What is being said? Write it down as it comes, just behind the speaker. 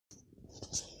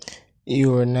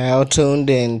You are now tuned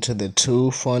in to the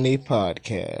Too Funny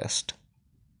Podcast.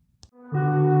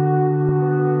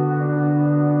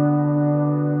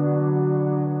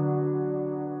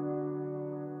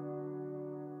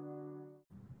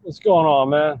 What's going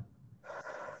on, man?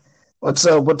 What's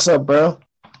up? What's up, bro?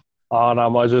 Not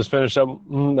much. Just finished up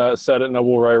that set at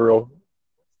Noble Ray real.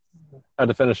 Had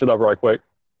to finish it up right quick.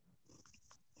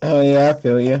 Oh, yeah, I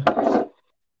feel you.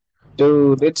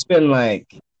 Dude, it's been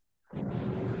like,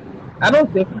 I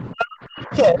don't think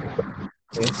we had an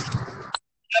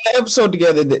episode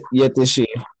together yet this year.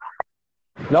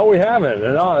 No, we haven't.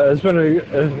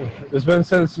 It's been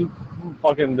since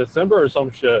fucking December or some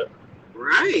shit.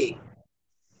 Right.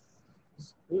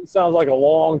 It sounds like a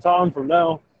long time from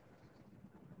now.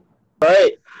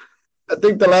 Right. I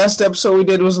think the last episode we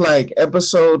did was like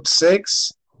episode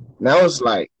 6. And that was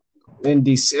like in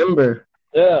December.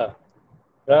 Yeah,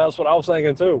 that's what I was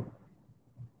thinking too.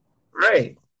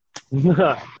 Right.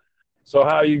 So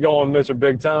how you going, Mr.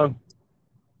 Big Time?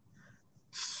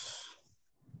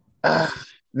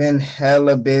 Been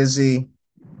hella busy.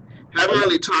 Haven't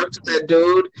really talked to that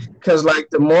dude because, like,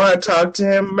 the more I talk to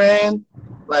him, man,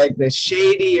 like, the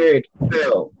shadier it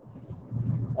felt.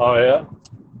 Oh yeah.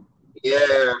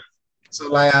 Yeah. So,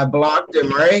 like, I blocked him,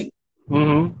 right?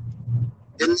 Mm-hmm.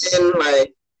 And then,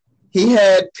 like, he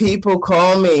had people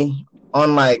call me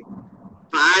on, like,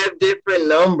 5 different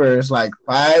numbers. Like,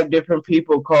 5 different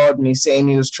people called me saying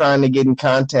he was trying to get in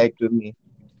contact with me.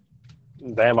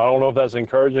 Damn, I don't know if that's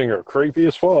encouraging or creepy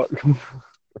as fuck.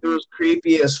 It was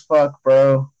creepy as fuck,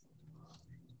 bro.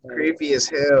 Creepy as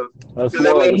hell. That's Because,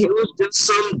 I mean, he was just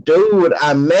some dude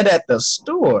I met at the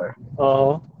store.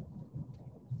 Sounds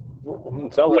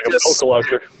like a bill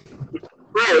collector.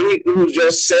 Right, he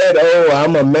just said, "Oh,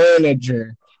 I'm a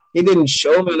manager." He didn't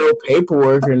show me no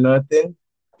paperwork or nothing.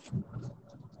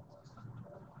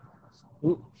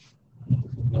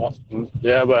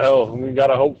 Yeah, but hell, we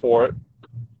gotta hope for it.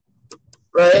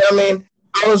 Right? I mean,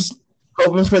 I was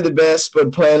hoping for the best,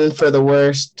 but planning for the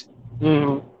worst.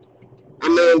 Mm-hmm. I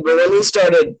mean, but when he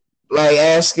started like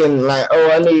asking, like,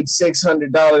 "Oh, I need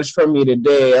 $600 from you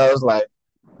today," I was like,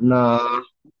 "Nah."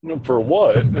 For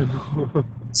what?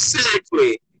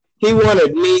 Exactly. He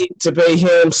wanted me to pay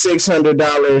him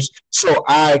 $600 so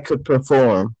I could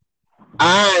perform.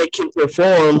 I can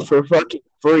perform for fucking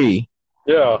free.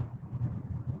 Yeah.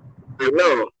 I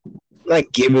know. I'm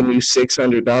not giving you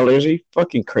 $600. Are you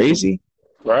fucking crazy?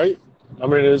 Right? I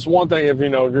mean, it's one thing if,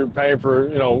 you're paying for,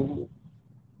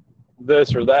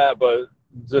 this or that, but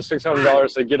just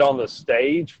 $600 to get on the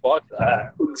stage? Fuck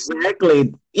that.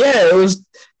 Exactly. Yeah,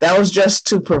 that was just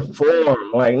to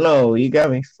perform. Like, no, you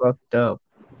got me fucked up.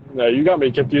 No, you got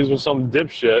me confused with some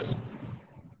dipshit.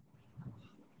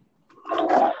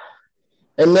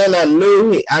 And then I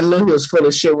knew he was full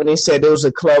of shit when he said there was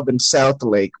a club in South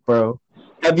Lake, bro.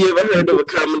 Have you ever heard of a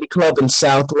comedy club in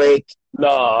South Lake?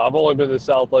 Nah, I've only been to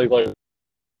South Lake, like,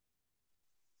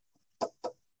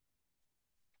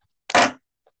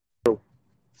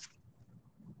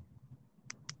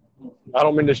 I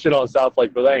don't mean to shit on South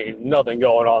Lake, but there ain't nothing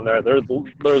going on there. There's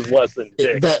less than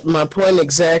dick. That my point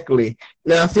exactly.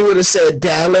 Now, if he would have said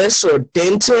Dallas or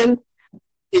Denton,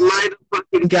 he might have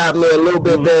fucking got me a little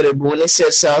bit better. But when he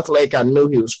said South Lake, I knew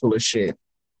he was full of shit.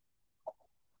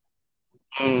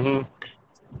 Mm-hmm.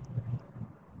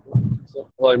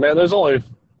 Like, man, there's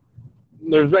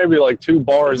maybe like 2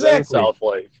 bars in South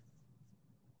Lake.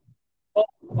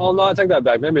 Oh, no, I take that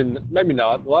back. Maybe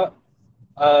not. What?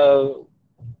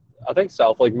 I think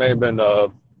South Lake may have been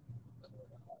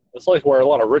it's like where a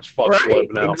lot of rich fucks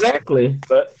live now. Exactly.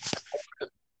 But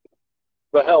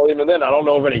hell, even then, I don't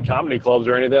know of any comedy clubs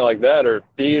or anything like that, or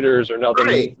theaters or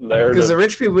nothing there. Because the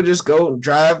rich people just go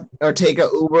drive or take a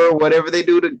Uber or whatever they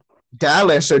do to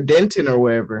Dallas or Denton or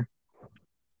wherever.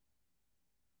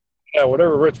 Yeah,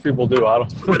 whatever rich people do, I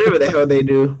don't. Whatever the hell they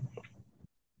do.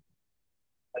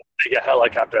 Take a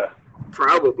helicopter.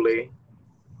 Probably.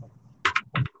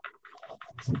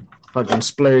 Fucking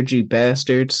splurgy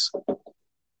bastards.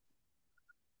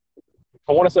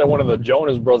 I want to say one of the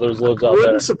Jonas Brothers lives out there. It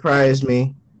wouldn't surprise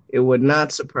me. It would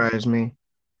not surprise me.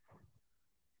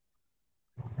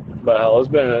 But hell, it's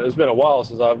been a while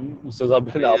since I've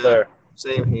been out there.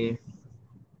 Same here.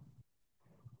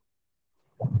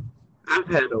 I've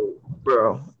had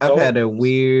a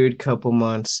weird couple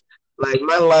months. Like,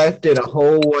 my life did a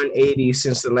whole 180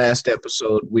 since the last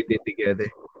episode we did together.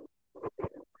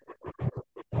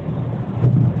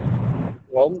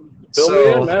 Well, fill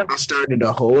me in, man. I started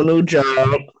a whole new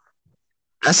job.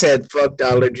 I said, fuck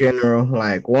Dollar General.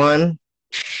 Like,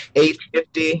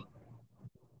 $8.50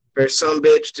 for some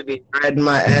bitch to be riding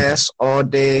my ass all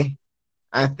day.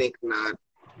 I think not.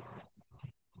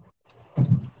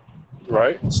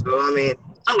 Right. So I mean,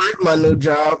 I like my new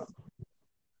job.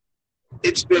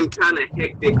 It's been kind of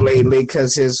hectic lately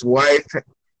because his wife,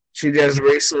 she just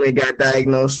recently got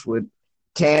diagnosed with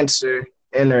cancer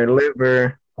in her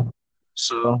liver.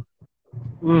 So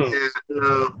yeah,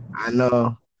 I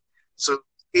know. So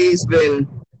he's been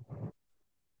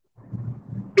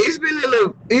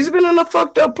in a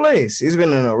fucked up place. He's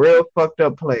been in a real fucked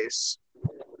up place.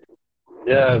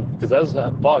 Yeah, because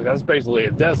that's basically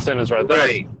a death sentence right there.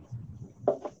 Right.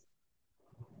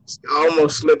 I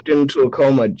almost slipped into a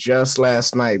coma just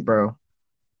last night, bro.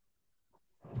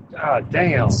 God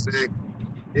damn.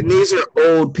 And these are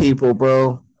old people,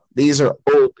 bro. These are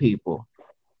old people.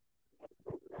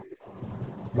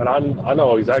 But I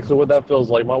know exactly what that feels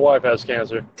like. My wife has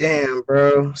cancer. Damn,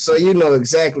 bro. So you know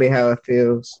exactly how it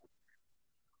feels.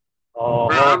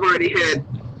 Bro, I've already had,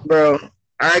 bro.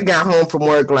 I got home from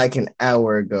work like an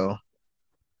hour ago.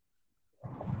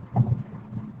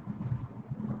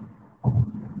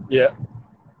 Yeah.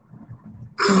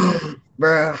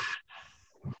 Bro,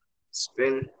 it's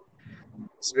been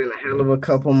a hell of a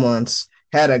couple months.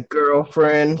 Had a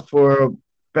girlfriend for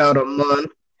about a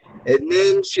month, and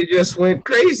then she just went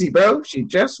crazy, bro. She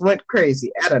just went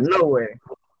crazy out of nowhere.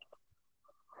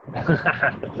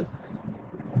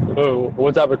 Oh,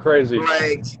 what type of crazy?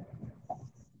 Like,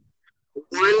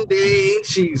 one day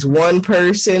she's one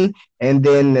person, and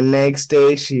then the next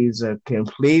day she's a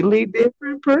completely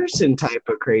different person type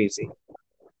of crazy.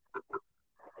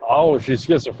 Oh, she's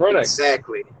schizophrenic.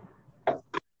 Exactly.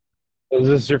 Is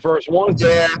this your first one?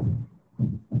 Yeah.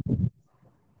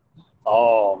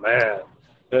 Oh, man.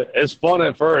 It's fun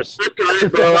at first.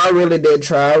 Bro, I really did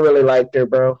try. I really liked her,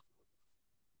 bro.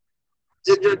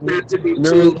 It just got to be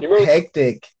too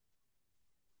hectic.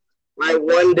 Like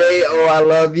one day, oh, I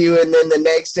love you, and then the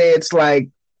next day it's like,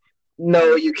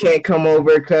 no, you can't come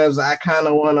over because I kind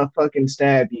of want to fucking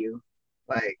stab you.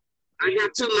 Like, I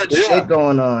got too much shit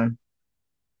going on.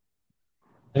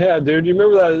 Yeah, dude, you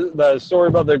remember that story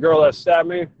about the girl that stabbed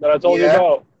me that I told you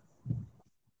about?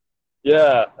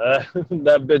 Yeah,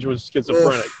 that bitch was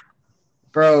schizophrenic. Oof.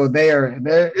 Bro, they're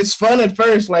it's fun at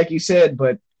first, like you said,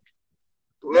 but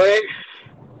what?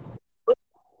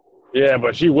 Yeah,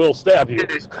 but she will stab you.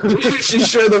 She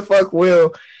sure the fuck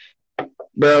will.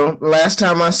 Bro, last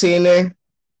time I seen her,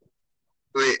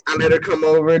 like, I let her come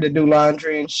over to do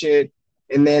laundry and shit,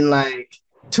 and then like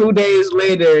 2 days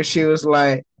later, she was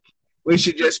like, we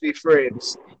should just be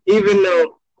friends. Even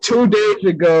though 2 days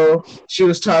ago, she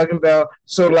was talking about,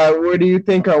 so like, where do you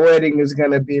think our wedding is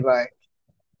going to be like?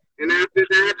 And after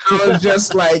that, I was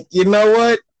just like, you know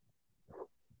what?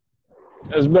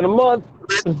 It's been a month.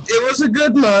 It was a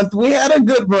good month. We had a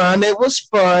good run. It was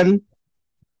fun.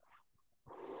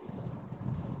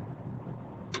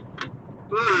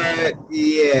 But,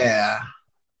 yeah.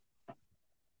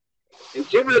 And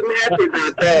she wasn't happy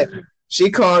about that.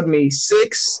 She called me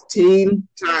 16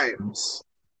 times.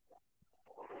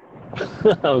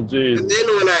 Oh, jeez. And then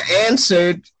when I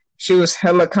answered, she was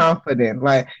hella confident.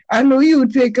 Like, I knew you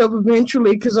would pick up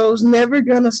eventually because I was never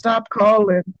going to stop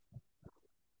calling.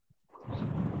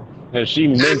 And she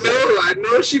meant it. I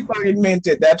know she fucking meant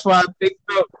it. That's why I picked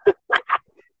up.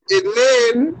 And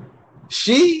then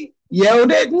she yelled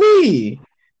at me.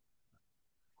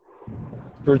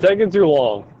 For taking too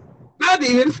long. Not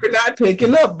even for not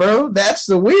picking up, bro. That's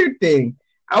the weird thing.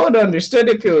 I would understand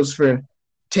if it was for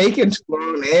taking too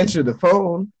long to answer the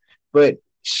phone, but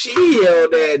she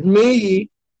yelled at me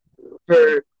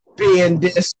for being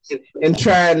distant and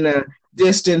trying to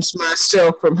distance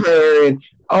myself from her and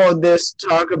all this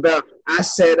talk about I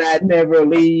said I'd never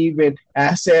leave and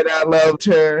I said I loved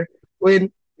her when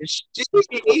she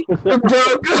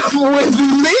broke up with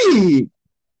me.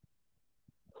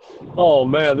 Oh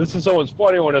man, this is so much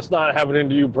funny when it's not happening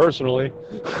to you personally.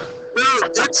 No,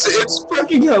 it's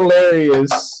fucking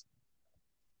hilarious.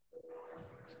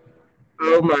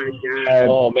 Oh my god.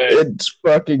 Oh man. It's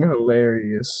fucking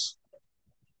hilarious.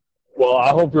 Well, I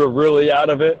hope you're really out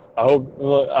of it. I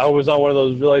was on one of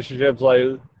those relationships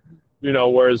like, you know,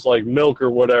 where it's like milk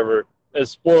or whatever.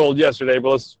 It's spoiled yesterday, but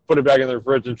let's put it back in the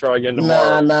fridge and try again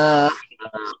tomorrow. Nah.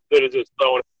 It just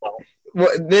throwing it out. Well,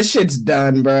 this shit's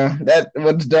done, bro.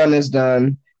 What's done is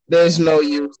done. There's no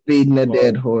use beating a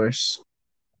dead horse.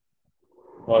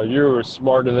 Well, you were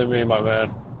smarter than me, my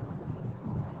man.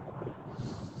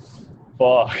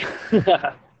 Fuck.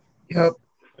 Yep.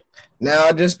 Now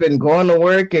I've just been going to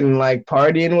work and like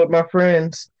partying with my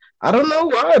friends. I don't know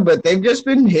why, but they've just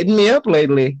been hitting me up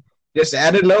lately. Just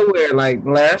out of nowhere, like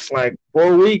last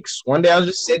 4 weeks. One day I was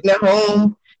just sitting at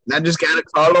home and I just got a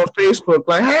call on Facebook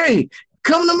like, hey,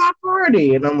 come to my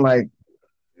party. And I'm like,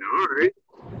 all right.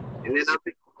 And then I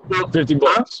picked up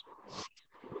 $50.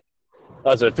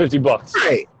 I said $50.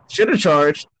 Right. Should have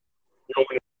charged. You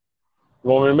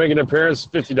want me to make an appearance?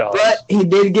 $50. But he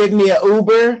did give me an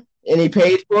Uber, and he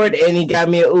paid for it, and he got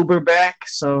me an Uber back,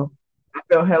 so I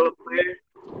felt hella clear.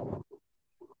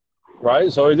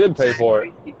 Right? So he did pay for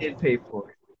it. He did pay for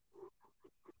it.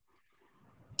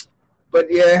 But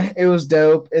yeah, it was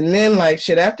dope. And then like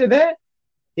shit after that,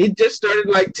 he just started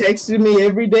like texting me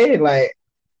every day. Like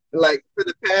for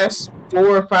the past 4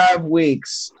 or 5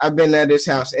 weeks, I've been at his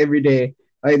house every day.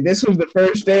 Like this was the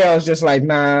first day I was just like,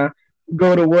 nah,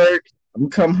 go to work, I'm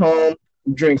come home,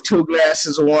 drink 2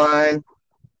 glasses of wine.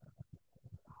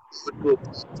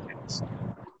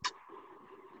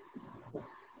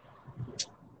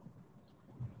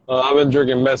 I've been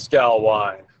drinking mezcal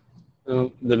wine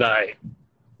tonight,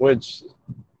 which,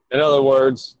 in other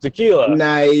words, tequila.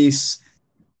 Nice.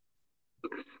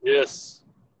 Yes.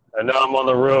 And now I'm on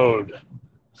the road.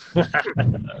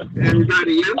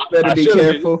 Everybody else better be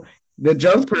careful. The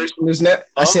drunk person is never.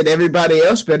 I said everybody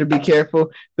else better be careful.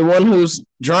 The one who's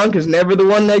drunk is never the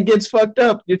one that gets fucked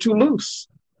up. You're too loose.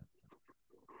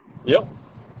 Yep.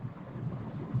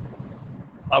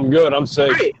 I'm good. I'm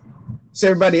safe. Right. So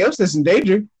everybody else that's in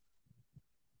danger.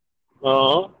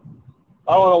 I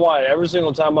don't know why. Every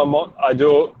single time I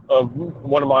do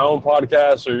one of my own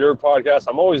podcasts or your podcast,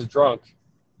 I'm always drunk.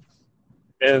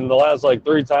 And the last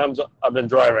 3 times I've been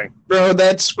driving. Bro,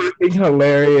 that's fucking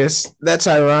hilarious. That's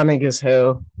ironic as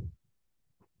hell.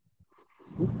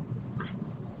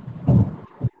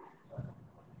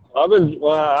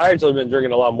 I actually been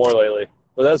drinking a lot more lately.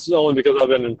 But that's only because I've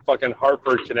been in fucking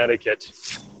Hartford, Connecticut.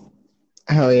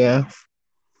 Hell yeah.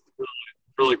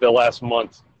 For the last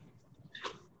month.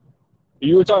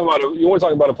 You were talking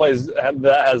about a place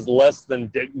that has less than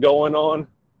dick going on.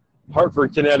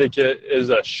 Hartford, Connecticut is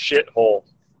a shithole.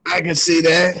 I can see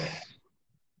that.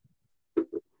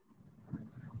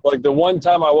 The one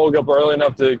time I woke up early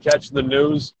enough to catch the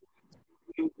news,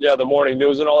 the morning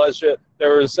news and all that shit, they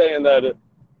were saying that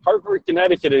Hartford,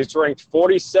 Connecticut is ranked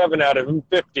 47 out of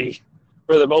 50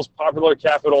 for the most popular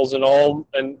capitals in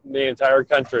the entire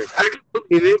country.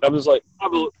 I'm just like, I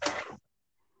believe.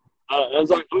 I'm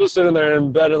just sitting there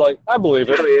in bed and I believe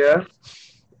it. Hell yeah.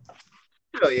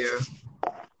 Hell yeah.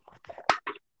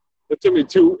 It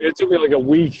took me like a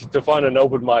week to find an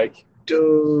open mic.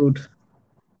 Dude.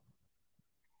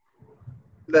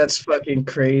 That's fucking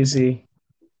crazy.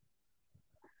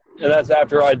 And that's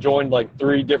after I joined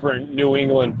 3 different New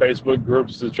England Facebook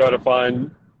groups to try to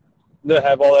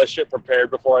have all that shit prepared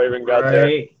before I even got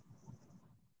there.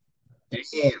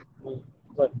 Damn.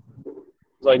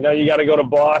 It's like, now you got to go to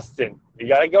Boston. You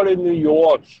got to go to New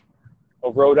York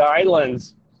or Rhode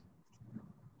Island.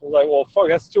 I was like, well, fuck,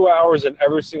 that's 2 hours in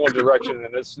every single direction,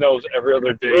 and it snows every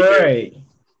other day. Right.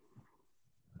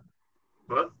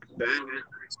 Fuck that.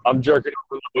 I'm jerking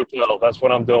from the hotel. That's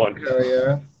what I'm doing. Hell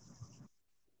yeah.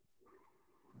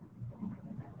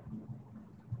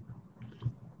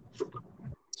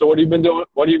 So what have you been doing?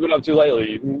 What have you been up to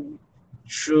lately?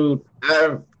 Shoot,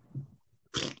 I'm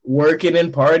working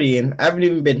and partying. I haven't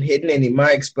even been hitting any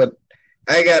mics, but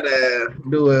I gotta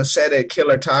do a set at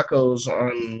Killer Tacos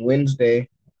on Wednesday.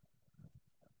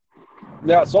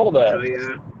 Yeah, I saw that. Oh,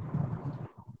 yeah.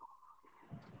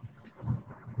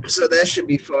 So that should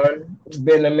be fun. It's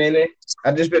been a minute.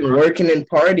 I've just been working and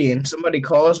partying. Somebody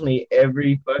calls me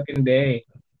every fucking day.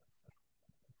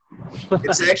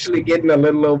 It's actually getting a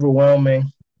little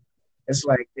overwhelming. It's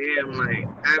like, damn, I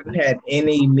haven't had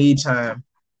any me time.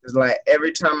 It's like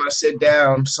every time I sit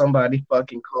down, somebody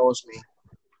fucking calls me.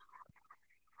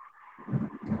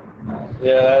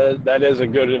 Yeah, that is a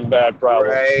good and bad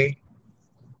problem. Right.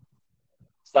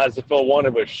 It's nice to feel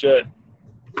wanted, but shit.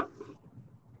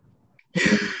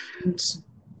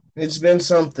 It's been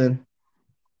something.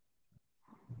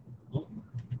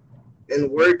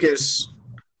 And work is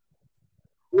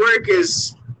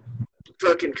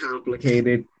fucking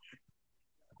complicated.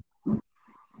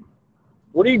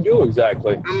 What do you do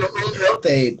exactly? I'm a home health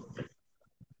aide.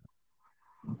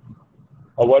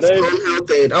 A what aide? Home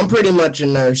health aide. I'm pretty much a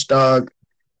nurse, dog.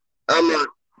 I'm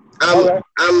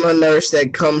a nurse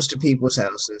that comes to people's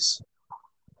houses.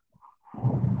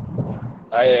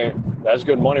 That's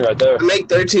good money right there. I make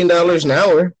 $13 an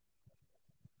hour.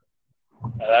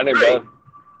 That ain't bad.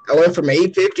 I went from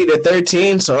 $8.50 to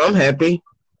 $13, so I'm happy.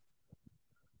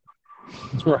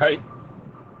 Right.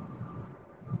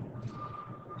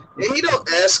 And he don't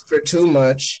ask for too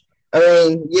much. I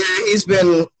mean, yeah, he's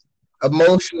been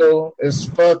emotional as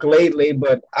fuck lately,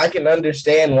 but I can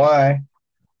understand why.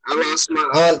 I lost my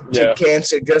aunt to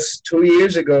cancer just 2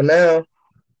 years ago now,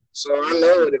 so I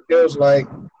know what it feels like.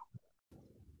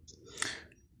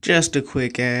 Just a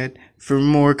quick ad. For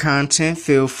more content,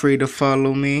 feel free to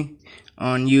follow me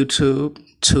on YouTube,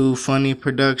 Too Funny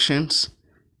Productions.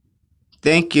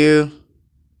 Thank you.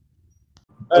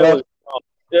 Hello?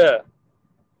 Yeah.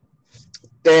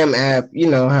 Damn app, you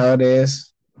know how it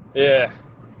is. Yeah.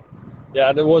 Yeah,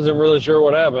 I wasn't really sure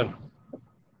what happened.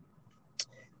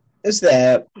 It's the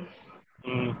app.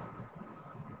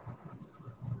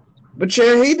 But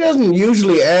yeah, he doesn't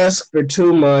usually ask for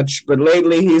too much, but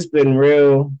lately he's been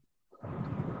real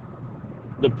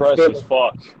depressed as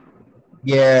fuck.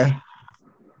 Yeah.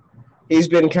 He's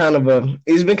been kind of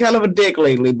a dick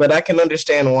lately, but I can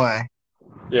understand why.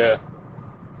 Yeah.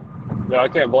 Yeah, I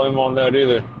can't blame him on that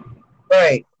either.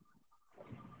 Right.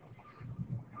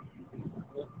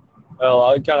 Well,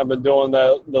 I kind of been doing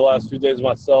that the last few days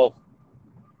myself.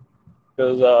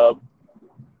 Because,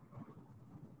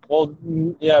 well,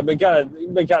 yeah, I've been kind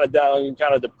of down and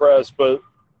kind of depressed, but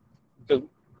because,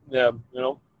 yeah, you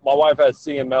know, my wife has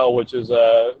CML, which is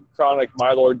chronic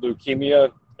myeloid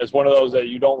leukemia. It's one of those that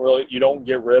you don't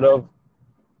get rid of.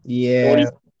 Yeah.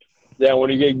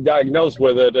 When you get diagnosed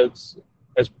with it, it's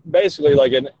basically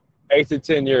like an 8 to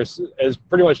 10 years. It's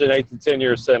pretty much an 8 to 10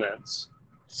 year sentence.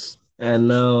 I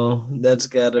know that's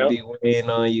got to be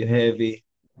weighing on you heavy.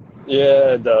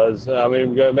 Yeah, it does. I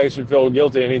mean, it makes me feel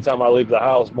guilty anytime I leave the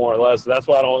house, more or less. That's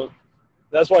why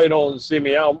you don't see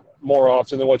me out more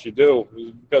often than what you do,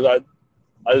 because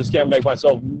I just can't make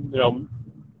myself,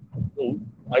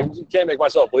 I can't make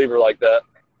myself leave her like that.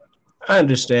 I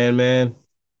understand, man.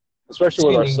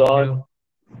 Especially with our son.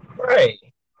 Right.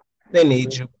 They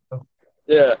need you.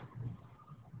 Yeah.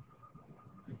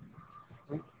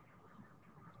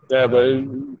 Yeah,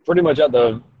 but pretty much at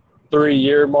the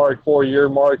 3-year mark, 4-year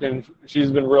mark, and she's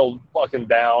been real fucking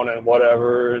down and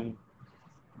whatever, and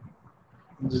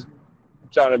just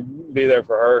trying to be there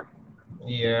for her.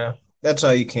 Yeah, that's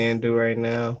all you can do right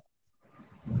now.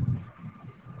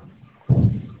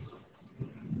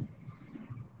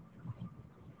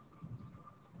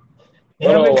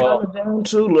 Yeah, I've been kind of down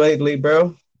too lately,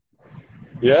 bro.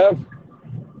 Yeah?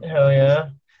 Hell yeah.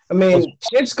 I mean,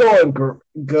 shit's going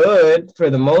good for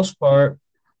the most part.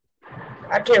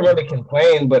 I can't really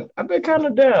complain, but I've been kind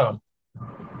of down.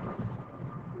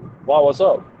 Wow, what's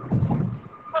up?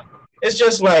 It's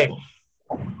just like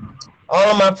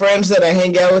all of my friends that I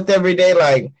hang out with every day,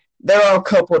 like, they're all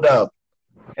coupled up.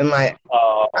 And like,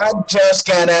 I just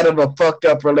got out of a fucked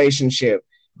up relationship.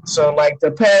 So like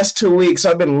the past 2 weeks,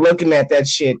 I've been looking at that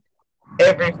shit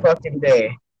every fucking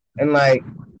day. And like,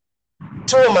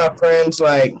 two of my friends,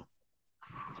 like,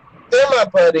 they're my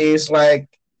buddies. Like,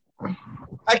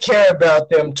 I care about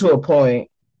them to a point.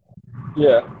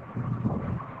 Yeah.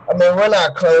 I mean, we're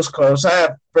not close. I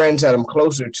have friends that I'm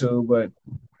closer to, but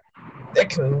they're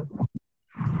cool.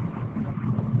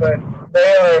 But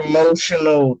they are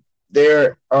emotional. They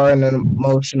are an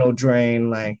emotional drain.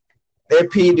 Like, their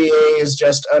PDA is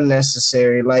just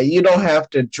unnecessary. Like, you don't have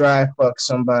to dry fuck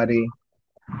somebody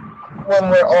when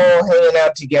we're all hanging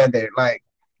out together. Like,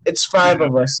 it's 5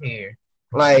 of us here.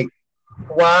 Like,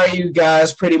 why are you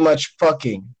guys pretty much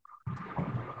fucking?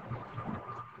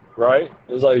 Right?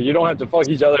 It's like you don't have to fuck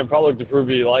each other in public to prove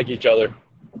you like each other.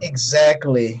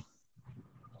 Exactly.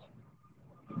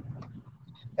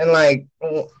 And like,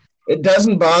 it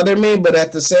doesn't bother me, but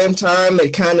at the same time,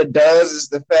 it kind of does. Is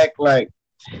the fact like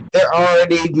they're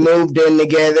already moved in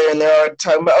together and they're already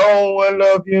talking about, oh, I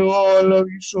love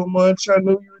you so much. I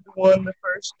knew you were the one the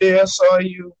first day I saw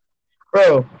you.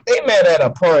 Bro, they met at a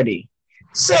party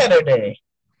Saturday.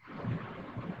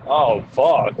 Oh,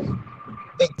 fuck.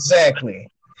 Exactly.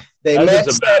 They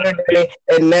met Saturday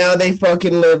and now they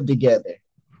fucking live together.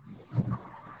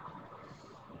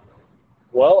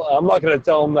 Well, I'm not going to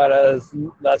tell them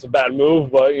that's a bad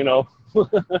move, but, you know.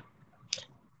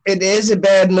 It is a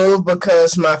bad move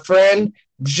because my friend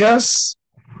just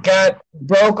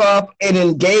broke off an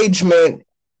engagement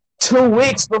 2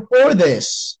 weeks before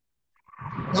this.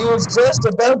 He was just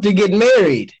about to get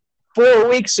married 4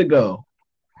 weeks ago.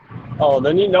 Oh,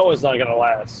 then you know it's not going to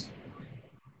last.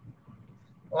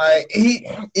 Like,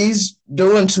 he's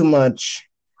doing too much.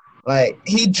 Like,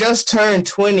 he just turned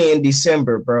 20 in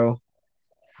December, bro.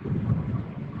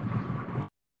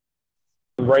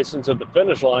 Racing to the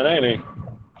finish line, ain't he?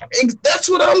 That's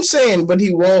what I'm saying, but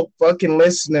he won't fucking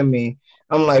listen to me.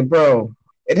 I'm like, bro,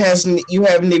 you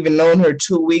haven't even known her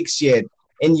 2 weeks yet,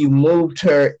 and you moved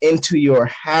her into your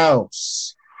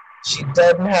house. She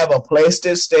doesn't have a place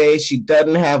to stay. She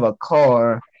doesn't have a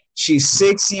car. She's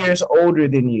 6 years older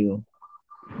than you.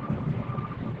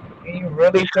 Do you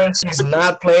really think she's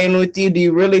not playing with you? Do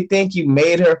you really think you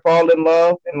made her fall in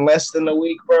love in less than a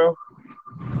week, bro?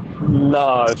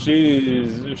 Nah,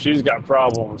 she's got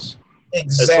problems.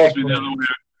 It's supposed to be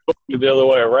Exactly. the other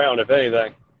way around, if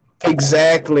anything.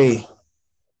 Exactly.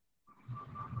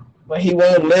 But he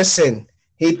won't listen.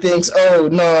 He thinks, oh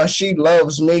no, she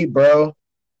loves me, bro.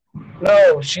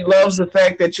 No, she loves the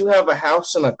fact that you have a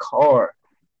house and a car.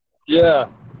 Yeah,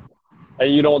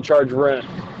 and you don't charge rent.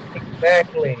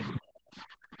 Exactly.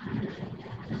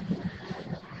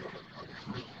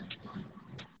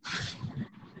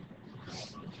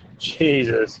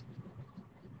 Jesus.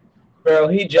 Bro,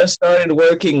 he just started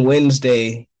working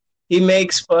Wednesday. He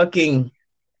makes fucking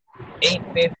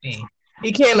 $850.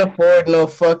 He can't afford no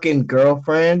fucking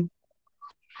girlfriend.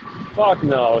 Fuck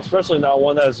no, especially not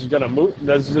one that's gonna move.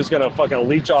 That's just gonna fucking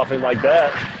leech off him like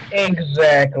that.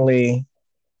 Exactly.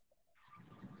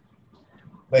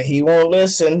 But he won't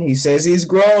listen. He says he's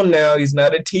grown now. He's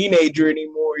not a teenager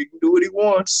anymore. He can do what he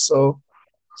wants. So,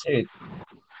 shit.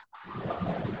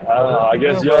 I don't know. I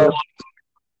guess young Bro,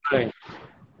 thing.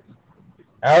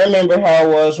 I remember how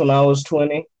it was when I was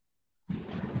 20.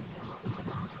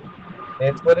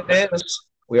 It's what it is.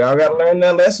 We all got to learn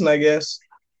that lesson, I guess.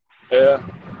 Yeah,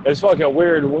 it's fucking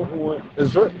weird.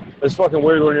 It's fucking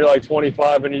weird when you're like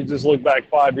 25 and you just look back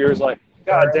 5 years like,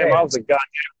 God damn, I was a goddamn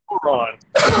moron.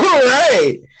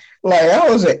 Right. Like, I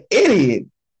was an idiot.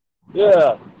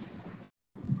 Yeah.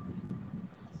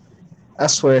 I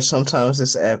swear, sometimes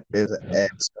this app is an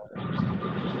ass.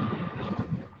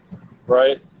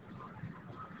 Right.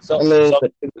 I mean,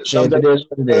 shit, it is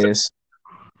what it is.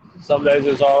 Some days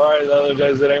it's all right. The other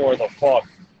days it ain't worth a fuck.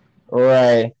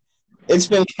 Right. It's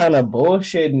been kind of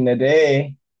bullshitting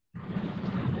today.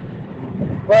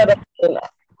 But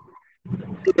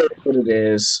it is what it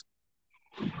is.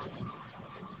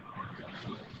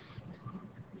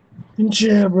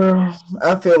 Yeah, bro.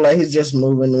 I feel like he's just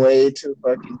moving way too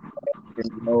fucking fast for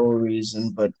no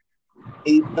reason, but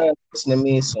he's not listening to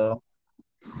me, so.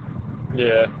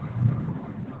 Yeah.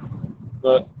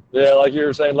 But yeah, like you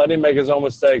were saying, let him make his own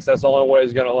mistakes. That's the only way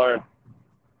he's gonna learn.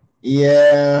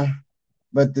 Yeah,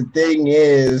 but the thing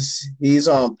is, he's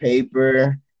on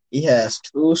paper. He has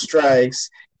 2 strikes.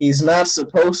 He's not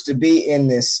supposed to be in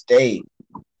this state.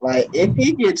 Like, if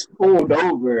he gets pulled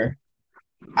over,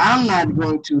 I'm not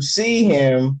going to see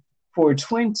him for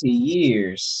 20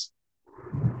 years.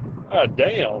 God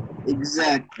damn.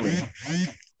 Exactly.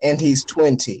 And he's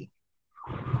 20.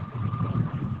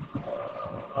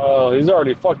 Oh, he's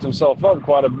already fucked himself up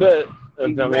quite a bit.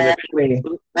 Exactly.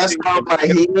 That's why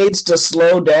he needs to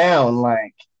slow down.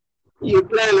 Like, you're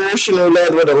playing Russian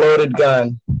roulette with a loaded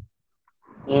gun.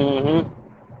 Mm-hmm.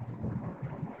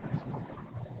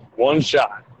 One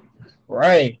shot.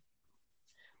 Right.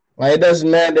 Like, it doesn't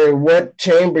matter what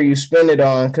chamber you spin it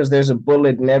on because there's a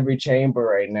bullet in every chamber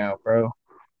right now, bro.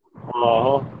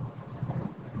 Uh-huh.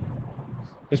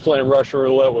 He's playing Russian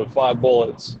roulette with 5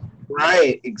 bullets.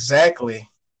 Right, exactly.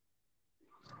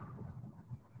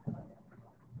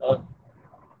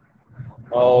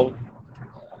 Oh,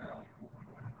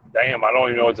 damn, I don't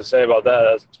even know what to say about that.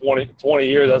 That's 20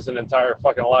 years. That's an entire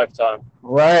fucking lifetime.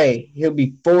 Right. He'll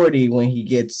be 40 when he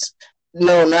gets,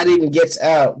 no, not even gets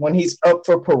out. When he's up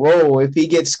for parole, if he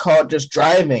gets caught just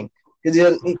driving,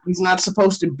 because he's not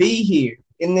supposed to be here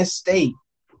in this state.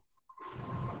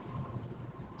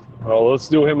 Well, let's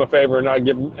do him a favor and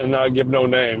not give no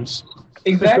names.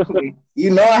 Exactly.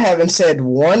 You know, I haven't said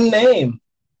one name.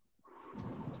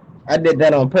 I did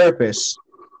that on purpose.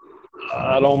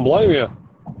 I don't blame you.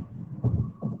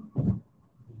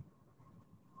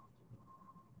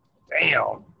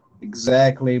 Damn.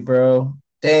 Exactly, bro.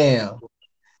 Damn.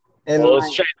 And well,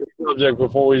 let's change the subject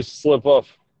before we slip up.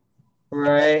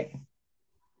 Right.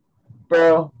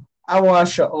 Bro, I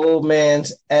wash an old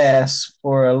man's ass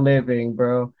for a living,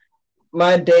 bro.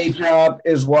 My day job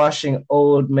is washing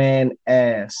old man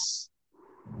ass.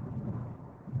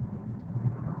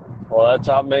 Well, that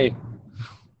topped me.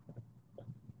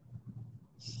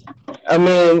 I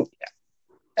mean,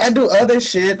 I do other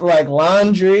shit like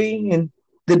laundry and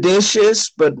the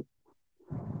dishes, but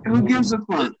who gives a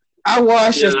fuck? I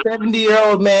wash a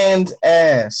 70-year-old man's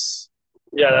ass.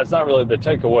 Yeah, that's not really the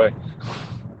takeaway.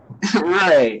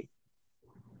 Right.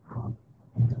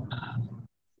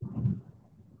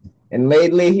 And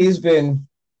lately he's been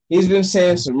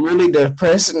saying some really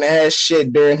depressing ass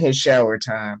shit during his shower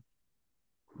time.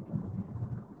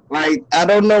 Like, I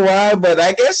don't know why, but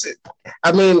I guess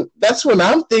that's when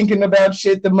I'm thinking about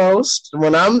shit the most,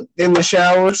 when I'm in the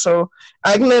shower, so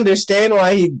I can understand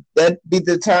why that be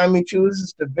the time he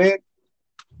chooses to vent.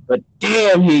 But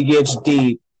damn, he gets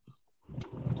deep.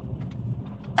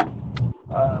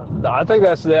 I think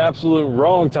that's the absolute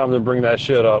wrong time to bring that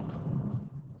shit up.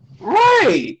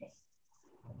 Right.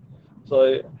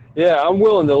 So Yeah, I'm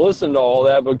willing to listen to all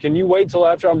that, but can you wait till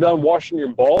after I'm done washing your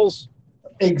balls?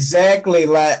 Exactly.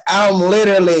 Like I'm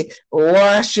literally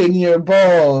washing your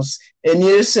balls, and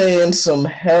you're saying some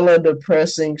hella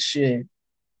depressing shit.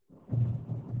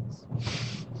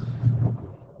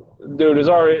 Dude, it's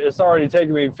already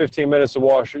taken me 15 minutes to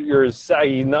wash your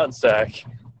saggy nutsack.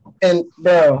 And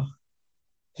bro,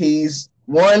 he's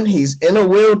in a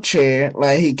wheelchair,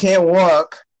 like he can't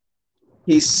walk.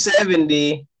 He's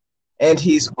 70 and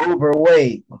he's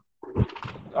overweight.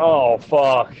 Oh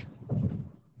fuck.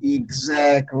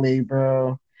 Exactly,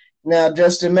 bro. Now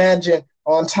just imagine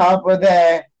on top of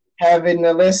that having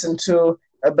to listen to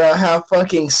about how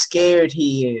fucking scared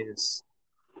he is.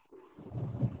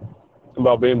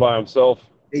 About being by himself.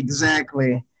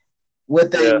 Exactly.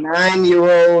 With a Yeah.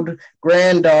 9-year-old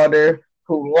granddaughter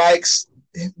who likes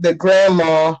the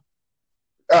grandma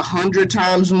 100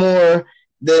 times more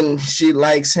than she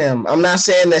likes him. I'm not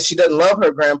saying that she doesn't love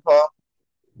her grandpa,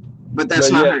 but But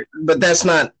yeah, that's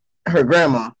not her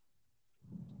grandma.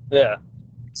 yeah.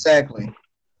 Exactly.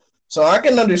 So I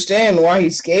can understand why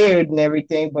he's scared and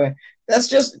everything, but that's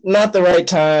just not the right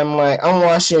time. Like I'm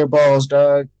washing your balls,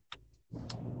 dog.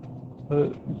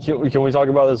 Can we talk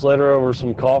about this later over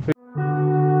some coffee?